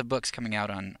are lots of books coming out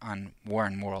on war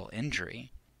and moral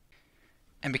injury.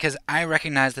 And because I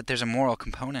recognize that there's a moral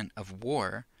component of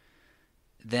war,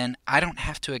 then I don't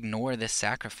have to ignore this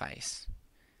sacrifice.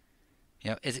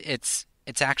 It's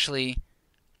actually,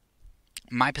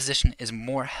 my position is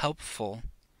more helpful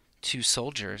to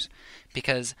soldiers,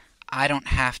 because I don't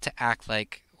have to act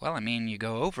like, well, I mean, you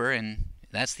go over and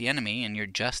that's the enemy and you're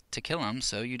just to kill them,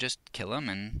 so you just kill them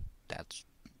and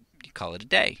you call it a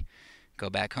day. Go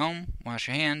back home, wash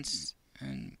your hands,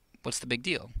 and what's the big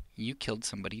deal? You killed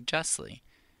somebody justly.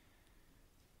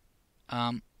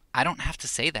 I don't have to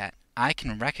say that. I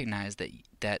can recognize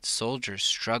that soldiers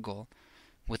struggle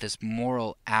with this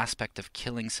moral aspect of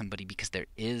killing somebody, because there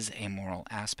is a moral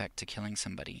aspect to killing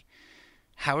somebody.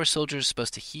 How are soldiers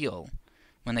supposed to heal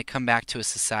when they come back to a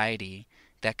society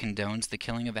that condones the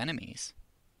killing of enemies?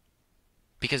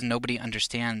 Because nobody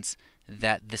understands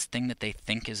that this thing that they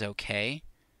think is okay,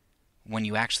 when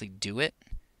you actually do it,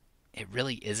 it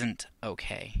really isn't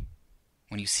okay.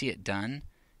 When you see it done,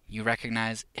 you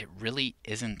recognize it really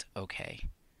isn't okay,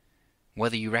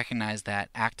 whether you recognize that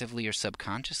actively or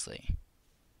subconsciously.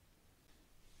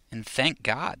 And thank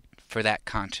God for that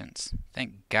conscience.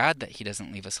 Thank God that He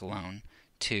doesn't leave us alone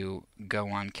to go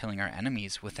on killing our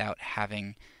enemies without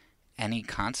having any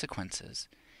consequences.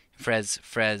 For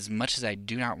as much as I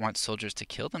do not want soldiers to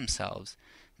kill themselves,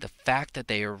 the fact that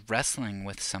they are wrestling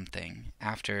with something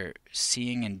after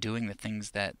seeing and doing the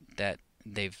things that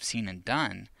they've seen and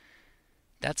done,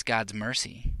 that's God's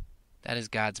mercy. That is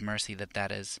God's mercy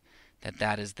that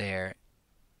is there,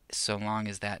 so long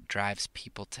as that drives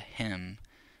people to Him.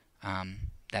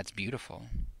 That's beautiful.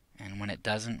 And when it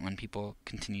doesn't, when people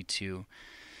continue to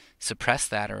suppress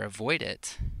that or avoid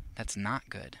it, that's not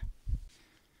good.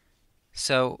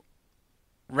 So,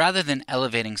 rather than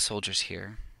elevating soldiers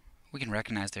here, we can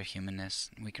recognize their humanness.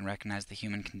 We can recognize the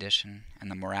human condition and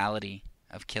the morality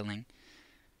of killing.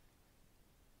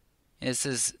 This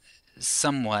is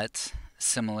somewhat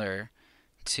similar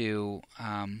to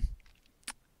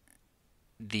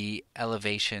the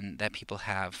elevation that people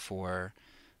have for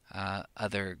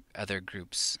other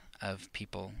groups of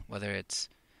people, whether it's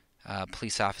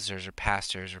police officers or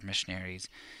pastors or missionaries.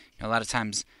 A lot of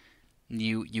times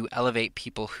you elevate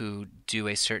people who do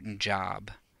a certain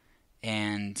job,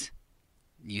 and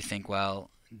you think, well,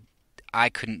 I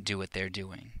couldn't do what they're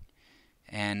doing,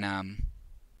 and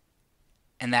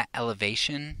that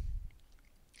elevation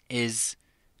is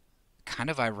kind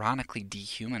of ironically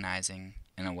dehumanizing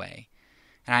in a way.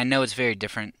 And I know it's very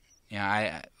different.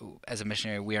 As a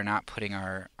missionary, we are not putting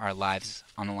our lives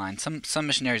on the line. Some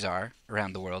missionaries are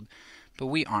around the world, but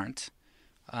we aren't.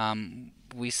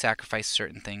 We sacrifice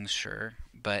certain things, sure,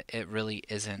 but it really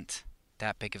isn't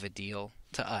that big of a deal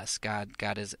to us. God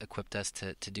has equipped us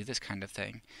to do this kind of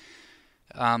thing.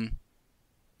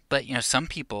 But some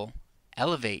people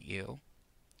elevate you,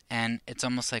 And it's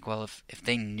almost like, well, if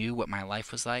they knew what my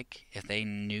life was like, if they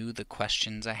knew the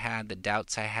questions I had, the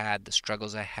doubts I had, the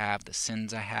struggles I have, the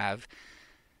sins I have,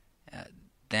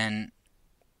 then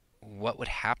what would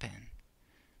happen?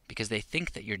 Because they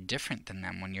think that you're different than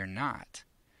them when you're not.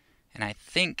 And I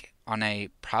think on a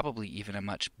probably even a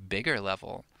much bigger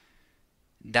level,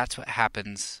 that's what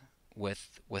happens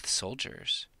with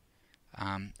soldiers,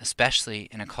 especially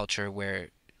in a culture where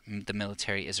the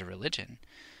military is a religion.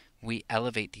 We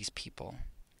elevate these people,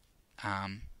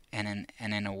 and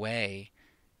in a way,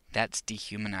 that's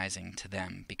dehumanizing to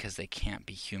them because they can't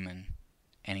be human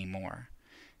anymore.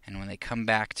 And when they come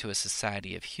back to a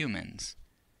society of humans,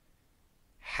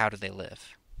 how do they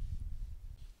live?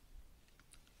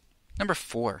 Number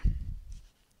 4,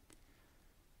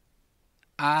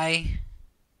 I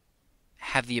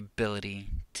have the ability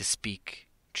to speak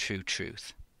true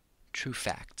truth, true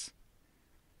facts.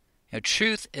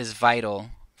 Truth is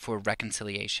vital for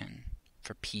reconciliation,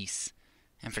 for peace,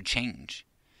 and for change.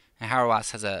 And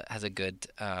Hauerwas has a good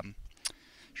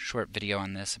short video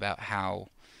on this about how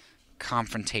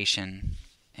confrontation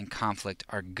and conflict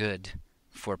are good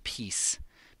for peace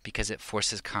because it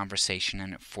forces conversation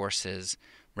and it forces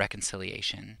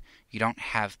reconciliation. You don't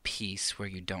have peace where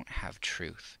you don't have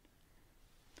truth.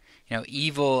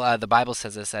 Evil, the Bible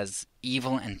says this as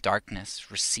evil and darkness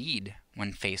recede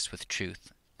when faced with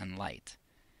truth and light.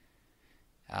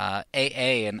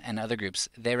 AA and other groups,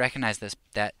 they recognize this,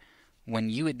 that when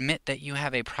you admit that you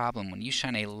have a problem, when you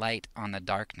shine a light on the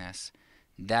darkness,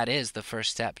 that is the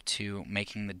first step to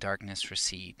making the darkness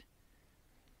recede.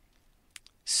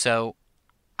 So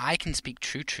I can speak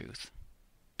true truth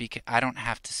because I don't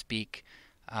have to speak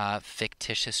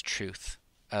fictitious truth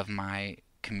of my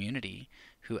community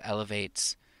who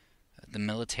elevates the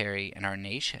military and our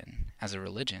nation as a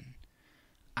religion.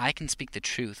 I can speak the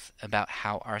truth about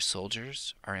how our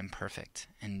soldiers are imperfect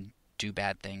and do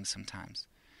bad things sometimes.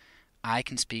 I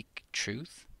can speak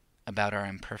truth about our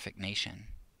imperfect nation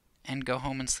and go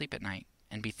home and sleep at night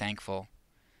and be thankful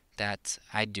that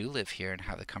I do live here and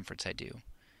have the comforts I do.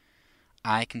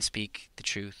 I can speak the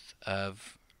truth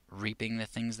of reaping the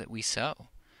things that we sow.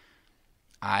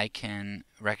 I can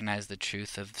recognize the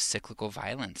truth of cyclical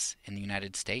violence in the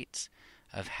United States,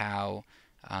 of how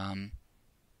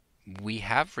we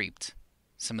have reaped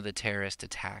some of the terrorist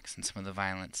attacks and some of the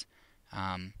violence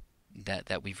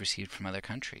that we've received from other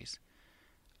countries.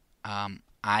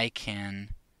 I can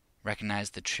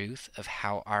recognize the truth of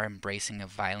how our embracing of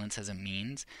violence as a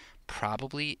means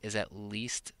probably is at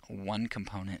least one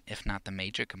component, if not the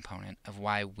major component, of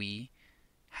why we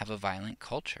have a violent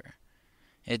culture.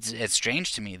 It's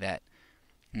strange to me that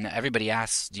everybody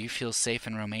asks, do you feel safe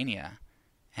in Romania?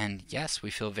 And yes,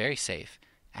 we feel very safe.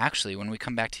 Actually, when we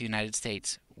come back to the United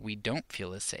States, we don't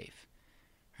feel as safe.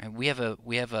 Right? We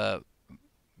have a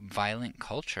violent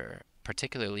culture,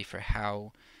 particularly for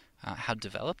how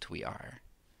developed we are.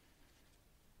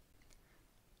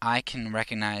 I can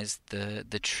recognize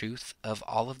the truth of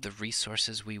all of the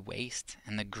resources we waste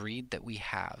and the greed that we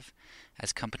have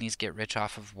as companies get rich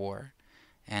off of war,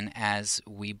 and as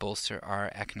we bolster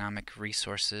our economic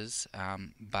resources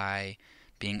by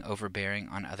being overbearing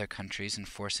on other countries and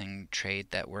forcing trade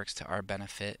that works to our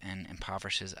benefit and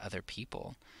impoverishes other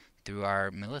people through our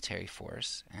military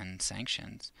force and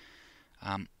sanctions.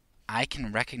 I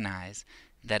can recognize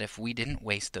that if we didn't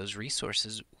waste those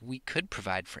resources, we could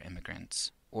provide for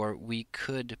immigrants, or we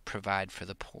could provide for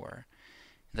the poor.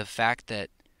 The fact that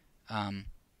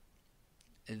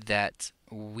that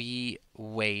we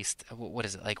waste, what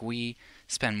is it, like we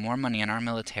spend more money on our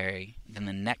military than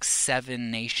the next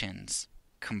 7 nations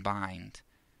combined.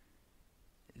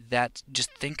 That,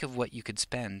 just think of what you could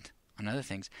spend on other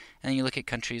things. And then you look at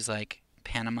countries like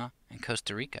Panama and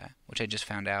Costa Rica, which I just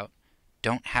found out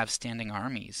don't have standing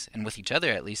armies, and with each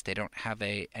other at least they don't have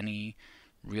any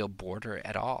real border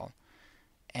at all.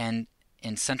 And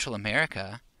in Central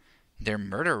America, their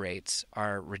murder rates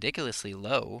are ridiculously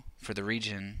low for the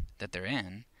region that they're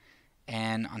in.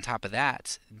 And on top of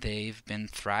that, they've been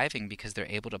thriving because they're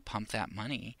able to pump that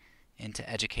money into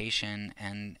education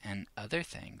and other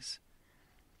things.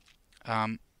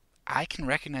 I can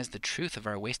recognize the truth of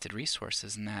our wasted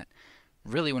resources, and that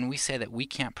really when we say that we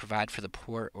can't provide for the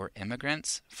poor or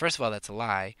immigrants, first of all, that's a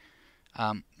lie.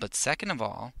 But second of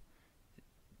all,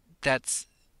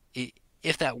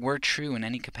 if that were true in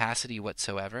any capacity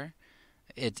whatsoever,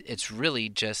 it's really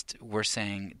just we're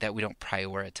saying that we don't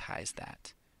prioritize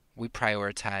that. We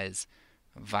prioritize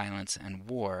violence and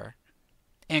war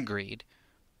and greed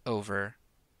over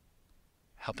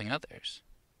helping others,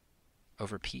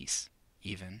 over peace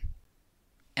even.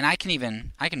 And I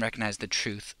can recognize the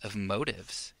truth of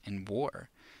motives in war.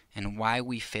 and why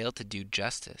we fail to do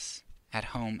justice at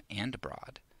home and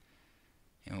abroad.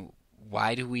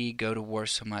 Why do we go to war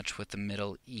so much with the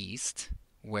Middle East,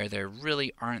 where there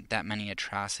really aren't that many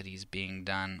atrocities being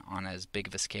done on as big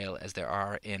of a scale as there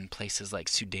are in places like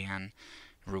Sudan,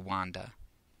 Rwanda?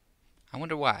 I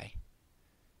wonder why.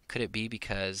 Could it be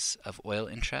because of oil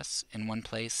interests in one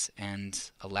place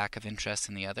and a lack of interest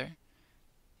in the other?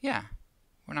 Yeah,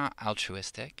 we're not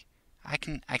altruistic. I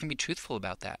can be truthful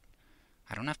about that.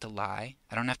 I don't have to lie.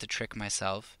 I don't have to trick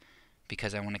myself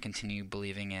because I want to continue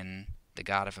believing in the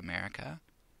God of America.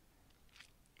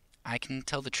 I can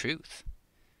tell the truth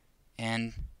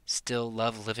and still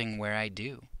love living where I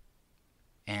do,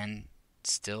 and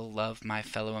still love my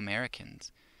fellow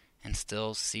Americans, and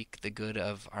still seek the good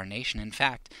of our nation. In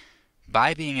fact,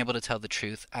 by being able to tell the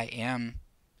truth, I am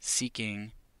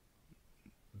seeking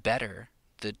better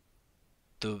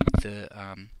the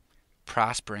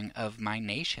prospering of my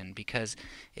nation, because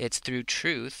it's through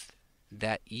truth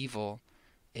that evil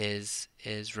is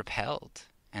repelled,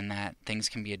 and that things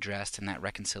can be addressed, and that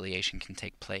reconciliation can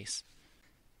take place.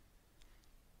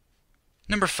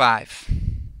 Number 5,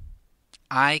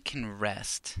 I can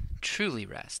rest, truly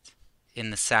rest,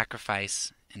 in the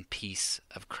sacrifice and peace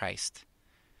of Christ.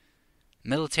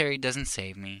 Military doesn't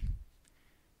save me.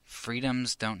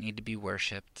 Freedoms don't need to be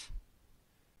worshipped.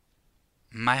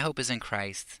 My hope is in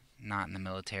Christ, not in the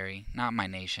military, not my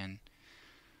nation.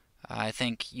 I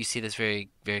think you see this very,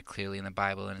 very clearly in the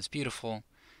Bible, and it's beautiful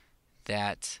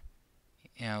that,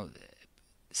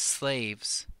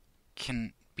 slaves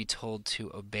can be told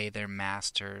to obey their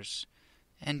masters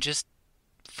and just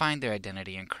find their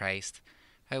identity in Christ.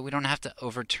 We don't have to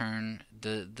overturn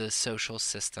the social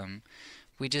system.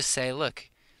 We just say, look,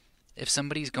 if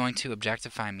somebody's going to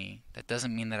objectify me, that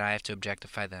doesn't mean that I have to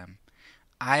objectify them.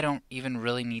 I don't even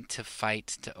really need to fight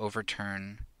to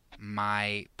overturn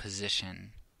my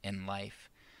position in life.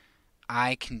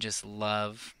 I can just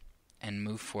love and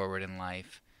move forward in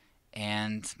life,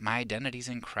 and my identity's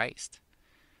in Christ.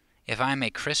 If I'm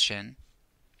a Christian,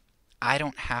 I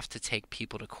don't have to take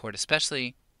people to court,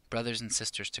 especially brothers and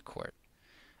sisters to court.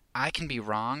 I can be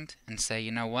wronged and say,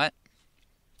 you know what?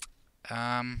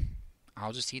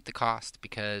 I'll just eat the cost,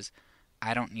 because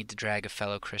I don't need to drag a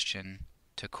fellow Christian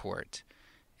to court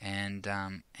and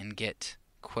get,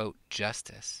 quote,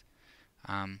 justice.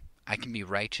 I can be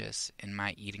righteous in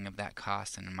my eating of that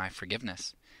cost and in my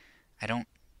forgiveness. I don't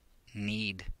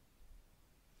need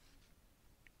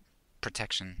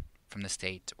protection from the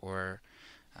state or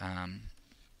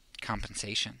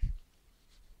compensation.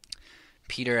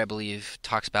 Peter, I believe,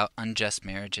 talks about unjust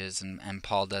marriages, and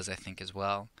Paul does, I think, as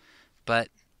well. But,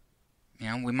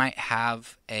 we might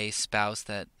have a spouse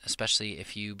that, especially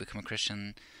if you become a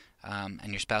Christian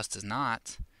and your spouse does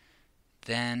not,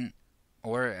 then,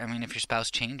 if your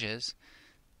spouse changes,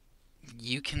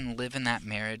 you can live in that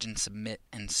marriage and submit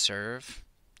and serve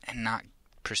and not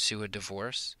pursue a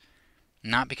divorce.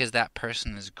 Not because that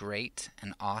person is great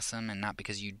and awesome, and not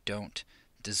because you don't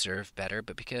deserve better,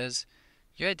 but because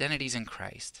your identity's in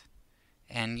Christ.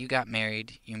 And you got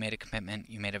married, you made a commitment,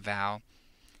 you made a vow,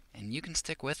 and you can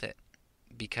stick with it,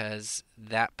 because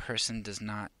that person does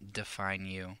not define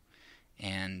you.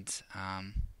 And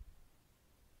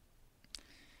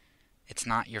it's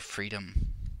not your freedom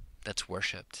that's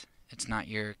worshipped. It's not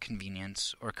your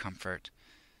convenience or comfort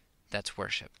that's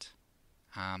worshipped.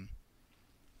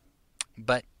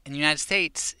 But in the United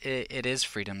States, it is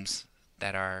freedoms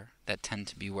that tend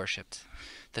to be worshipped.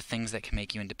 The things that can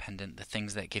make you independent, the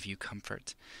things that give you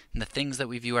comfort, and the things that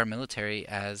we view our military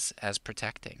as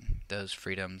protecting those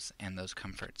freedoms and those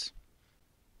comforts.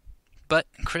 But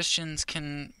Christians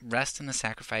can rest in the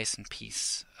sacrifice and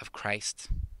peace of Christ.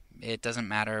 It doesn't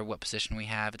matter what position we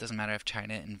have. It doesn't matter if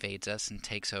China invades us and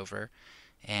takes over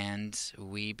and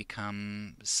we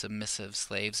become submissive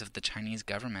slaves of the Chinese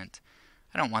government.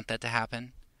 I don't want that to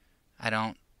happen. I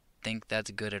don't think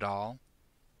that's good at all,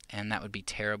 and that would be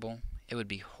terrible. It would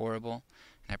be horrible.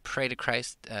 And I pray to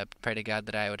God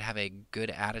that I would have a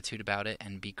good attitude about it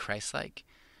and be Christ-like.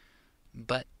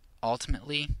 But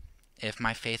ultimately, if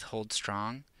my faith holds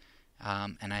strong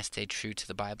and I stay true to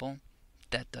the Bible,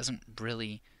 that doesn't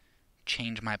really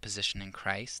change my position in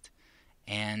Christ.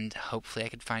 And hopefully I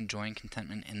could find joy and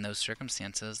contentment in those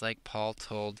circumstances, like Paul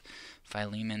told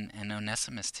Philemon and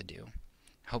Onesimus to do.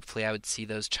 Hopefully I would see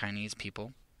those Chinese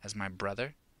people as my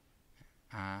brother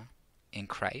in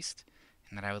Christ,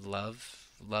 and that I would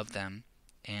love them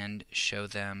and show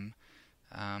them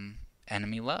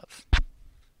enemy love.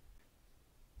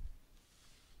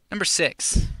 Number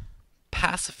 6,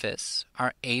 pacifists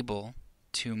are able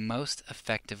to most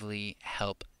effectively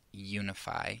help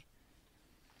unify.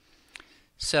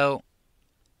 So,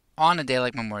 on a day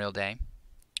like Memorial Day,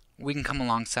 we can come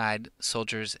alongside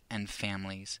soldiers and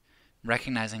families,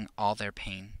 recognizing all their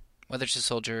pain. Whether it's a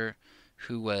soldier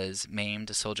who was maimed,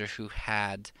 a soldier who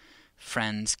had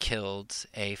friends killed,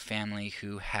 a family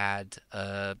who had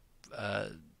a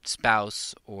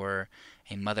spouse or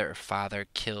a mother or father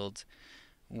killed,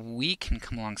 we can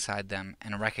come alongside them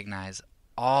and recognize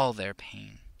all their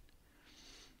pain.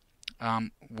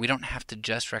 We don't have to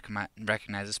just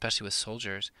recognize, especially with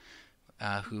soldiers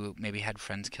who maybe had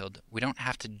friends killed, we don't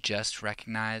have to just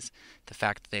recognize the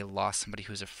fact that they lost somebody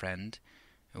who's a friend.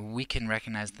 We can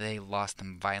recognize that they lost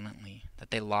them violently,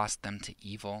 that they lost them to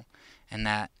evil, and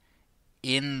that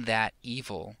in that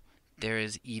evil, there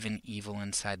is even evil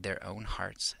inside their own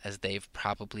hearts, as they've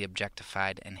probably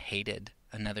objectified and hated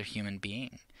another human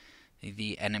being,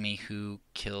 the enemy who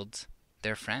killed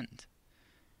their friend.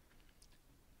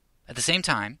 At the same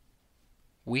time,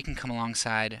 we can come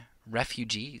alongside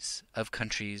refugees of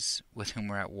countries with whom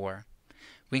we're at war.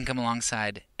 We can come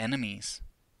alongside enemies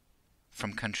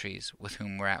from countries with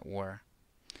whom we're at war,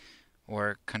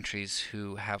 or countries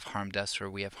who have harmed us or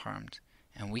we have harmed,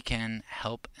 and we can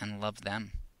help and love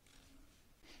them.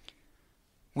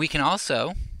 We can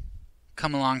also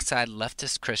come alongside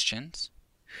leftist Christians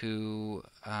who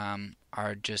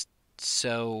are just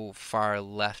so far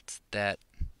left that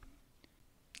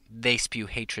they spew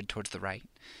hatred towards the right.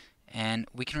 And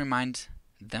we can remind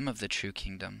them of the true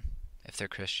kingdom if they're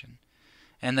Christian.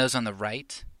 And those on the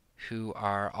right who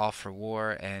are all for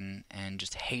war and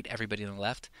just hate everybody on the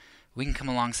left, we can come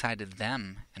alongside of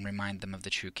them and remind them of the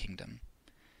true kingdom.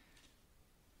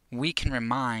 We can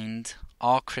remind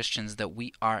all Christians that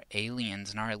we are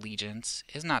aliens and our allegiance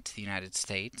is not to the United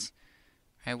States.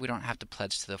 Right? We don't have to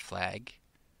pledge to the flag.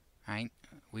 Right?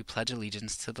 We pledge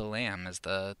allegiance to the Lamb, as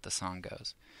the song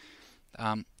goes.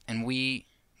 And we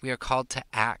are called to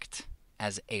act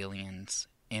as aliens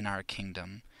in our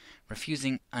kingdom,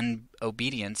 refusing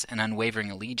obedience and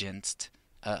unwavering allegiance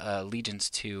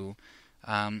to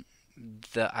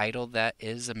the idol that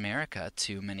is America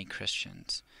to many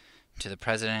Christians, to the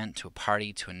president, to a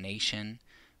party, to a nation.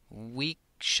 We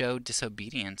show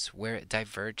disobedience where it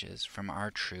diverges from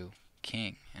our true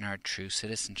king and our true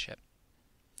citizenship.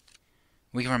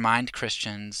 We can remind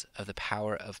Christians of the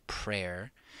power of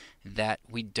prayer, that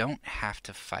we don't have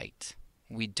to fight,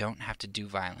 we don't have to do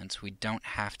violence, we don't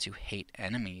have to hate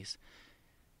enemies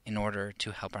in order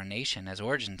to help our nation. As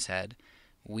Origen said,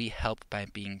 we help by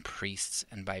being priests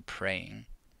and by praying.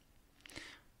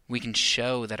 We can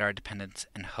show that our dependence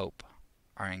and hope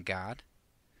are in God,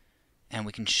 and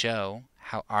we can show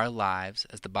how our lives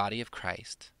as the body of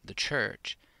Christ, the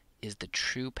church, is the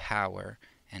true power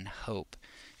and hope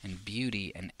and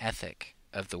beauty and ethic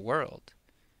of the world.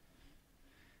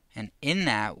 And in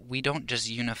that, we don't just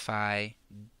unify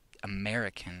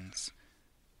Americans.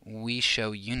 We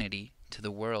show unity to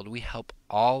the world. We help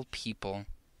all people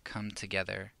come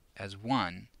together as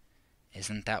one.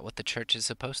 Isn't that what the church is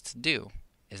supposed to do?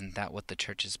 Isn't that what the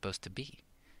church is supposed to be?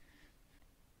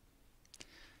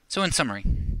 So in summary,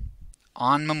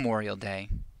 on Memorial Day,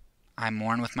 I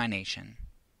mourn with my nation.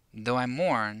 Though I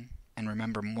mourn and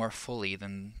remember more fully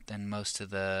than most of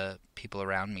the people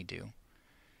around me do.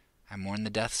 I mourn the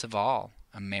deaths of all,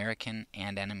 American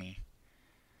and enemy.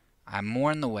 I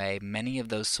mourn the way many of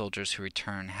those soldiers who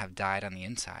return have died on the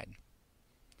inside.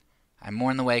 I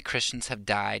mourn the way Christians have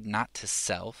died not to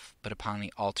self, but upon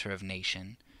the altar of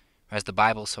nation, or as the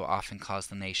Bible so often calls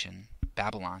the nation,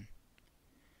 Babylon.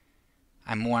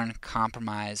 I mourn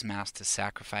compromise masked as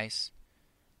sacrifice.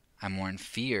 I mourn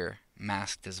fear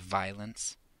masked as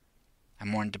violence. I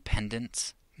mourn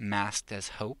dependence masked as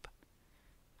hope.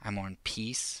 I mourn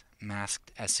peace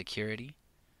masked as security.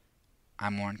 I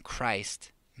mourn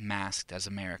Christ masked as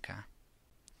America.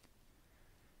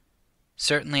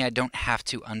 Certainly I don't have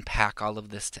to unpack all of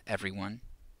this to everyone.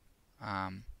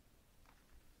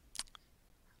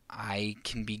 I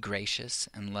can be gracious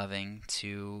and loving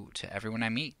to everyone I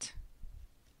meet.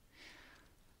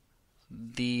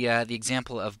 The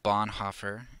example of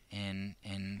Bonhoeffer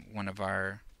in one of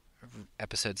our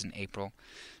episodes in April,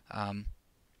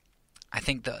 I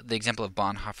think the example of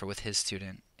Bonhoeffer with his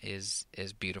student is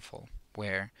beautiful,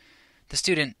 where the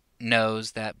student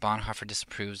knows that Bonhoeffer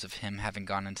disapproves of him having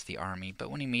gone into the army,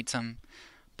 but when he meets him,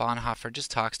 Bonhoeffer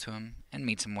just talks to him and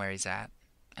meets him where he's at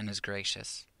and is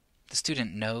gracious. The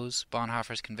student knows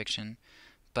Bonhoeffer's conviction,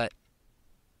 but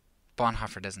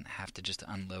Bonhoeffer doesn't have to just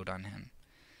unload on him.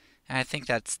 And I think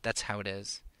that's how it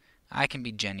is. I can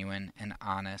be genuine and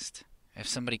honest. If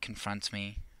somebody confronts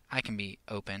me, I can be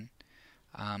open.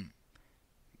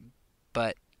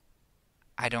 But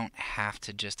I don't have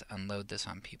to just unload this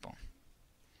on people.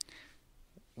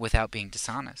 without being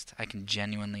dishonest. I can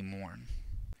genuinely mourn.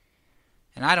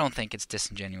 And I don't think it's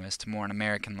disingenuous to mourn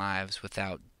American lives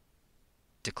without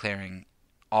declaring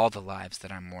all the lives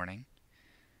that I'm mourning.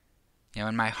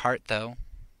 In my heart, though,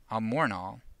 I'll mourn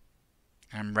all.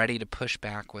 I'm ready to push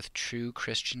back with true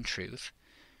Christian truth,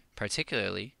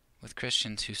 particularly with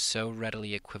Christians who so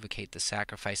readily equivocate the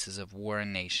sacrifices of war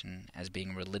and nation as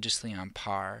being religiously on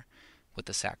par with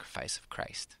the sacrifice of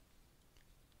Christ.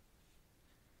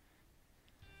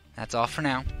 That's all for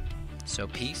now. So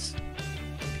peace,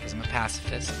 because I'm a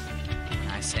pacifist,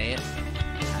 and I say it